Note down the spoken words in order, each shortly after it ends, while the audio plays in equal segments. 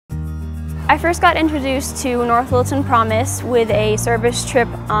I first got introduced to North Littleton Promise with a service trip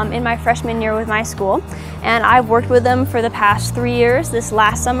in my freshman year with my school, and I've worked with them for the past 3 years. This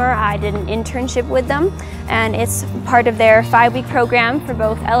last summer I did an internship with them, and it's part of their 5-week program for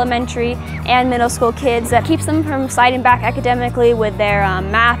both elementary and middle school kids that keeps them from sliding back academically with their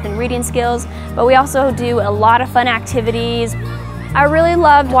math and reading skills, but we also do a lot of fun activities. I really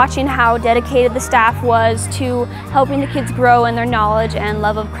loved watching how dedicated the staff was to helping the kids grow in their knowledge and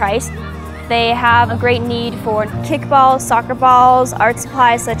love of Christ. They have a great need for kickballs, soccer balls, art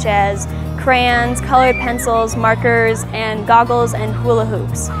supplies such as crayons, colored pencils, markers, and goggles and hula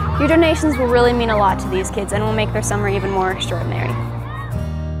hoops. Your donations will really mean a lot to these kids and will make their summer even more extraordinary.